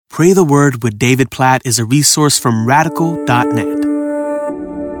Pray the Word with David Platt is a resource from radical.net.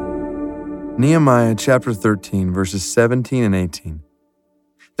 Nehemiah chapter 13, verses 17 and 18.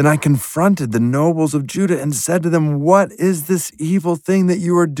 Then I confronted the nobles of Judah and said to them, "What is this evil thing that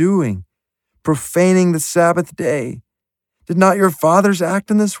you are doing, profaning the Sabbath day? Did not your fathers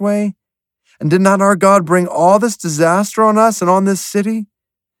act in this way? And did not our God bring all this disaster on us and on this city?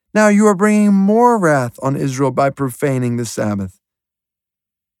 Now you are bringing more wrath on Israel by profaning the Sabbath."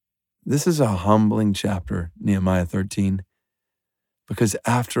 This is a humbling chapter, Nehemiah 13, because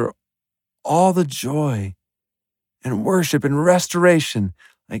after all the joy and worship and restoration,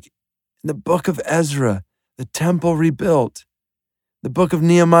 like in the book of Ezra, the temple rebuilt, the book of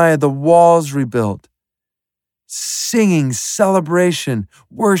Nehemiah, the walls rebuilt, singing, celebration,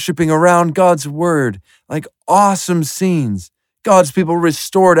 worshiping around God's word, like awesome scenes, God's people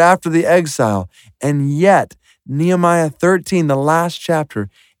restored after the exile. And yet, Nehemiah 13, the last chapter,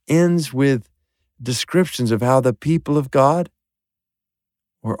 ends with descriptions of how the people of God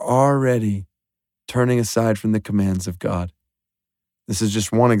were already turning aside from the commands of God. This is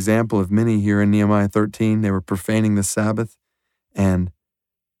just one example of many here in Nehemiah 13. They were profaning the Sabbath, and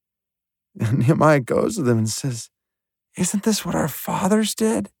Nehemiah goes to them and says, "Isn't this what our fathers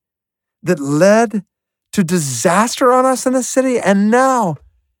did that led to disaster on us in the city? And now,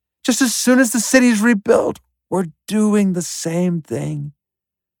 just as soon as the city is rebuilt, we're doing the same thing."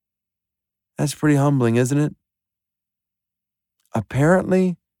 That's pretty humbling, isn't it?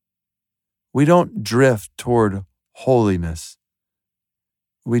 Apparently, we don't drift toward holiness.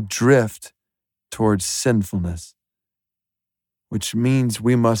 We drift towards sinfulness, which means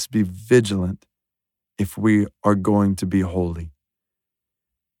we must be vigilant if we are going to be holy.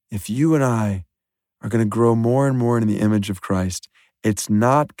 If you and I are going to grow more and more in the image of Christ, it's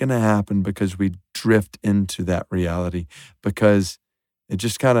not going to happen because we drift into that reality, because it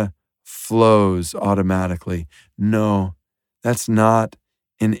just kind of flows automatically. No, that's not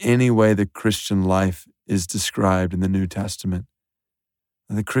in any way the Christian life is described in the New Testament.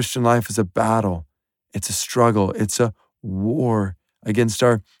 The Christian life is a battle. It's a struggle. It's a war against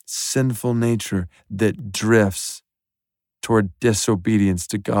our sinful nature that drifts toward disobedience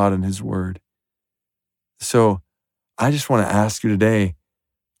to God and His Word. So I just want to ask you today,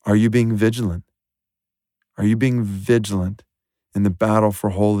 are you being vigilant? Are you being vigilant in the battle for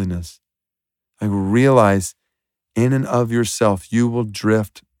holiness? Like, realize in and of yourself, you will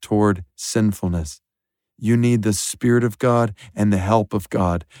drift toward sinfulness. You need the Spirit of God and the help of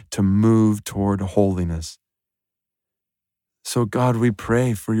God to move toward holiness. So God, we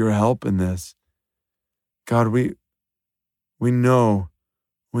pray for your help in this. God, we know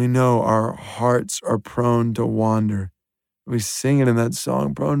our hearts are prone to wander. We sing it in that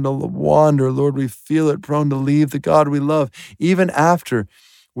song, prone to wander. Lord, we feel it, prone to leave the God we love. Even after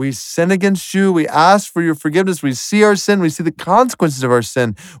we sin against you, we ask for your forgiveness, we see our sin, we see the consequences of our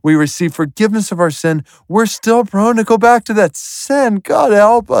sin, we receive forgiveness of our sin, we're still prone to go back to that sin. God,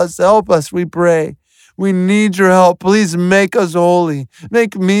 help us, we pray. We need your help. Please make us holy.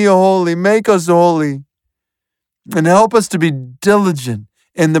 Make me holy. Make us holy. And help us to be diligent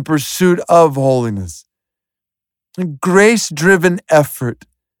in the pursuit of holiness. A grace-driven effort.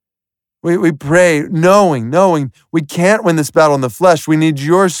 We pray knowing we can't win this battle in the flesh. We need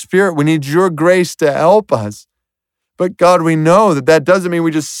your Spirit. We need your grace to help us. But God, we know that doesn't mean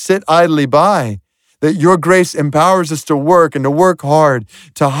we just sit idly by, that your grace empowers us to work and to work hard,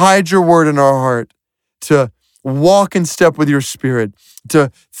 to hide your word in our heart, to walk in step with your Spirit,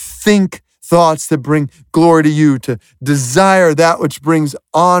 to think thoughts that bring glory to you, to desire that which brings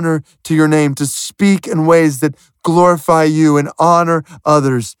honor to your name, to speak in ways that glorify you and honor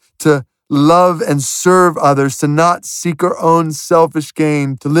others, to love and serve others, to not seek our own selfish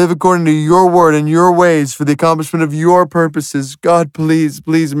gain, to live according to your word and your ways for the accomplishment of your purposes. God,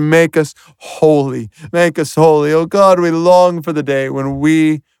 please make us holy. Make us holy. Oh God, we long for the day when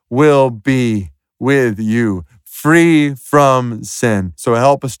we will be with you, free from sin. So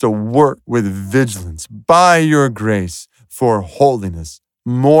help us to work with vigilance by your grace for holiness,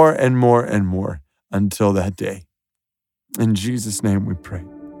 more and more and more until that day. In Jesus' name we pray.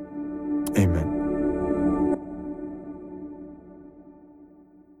 Amen.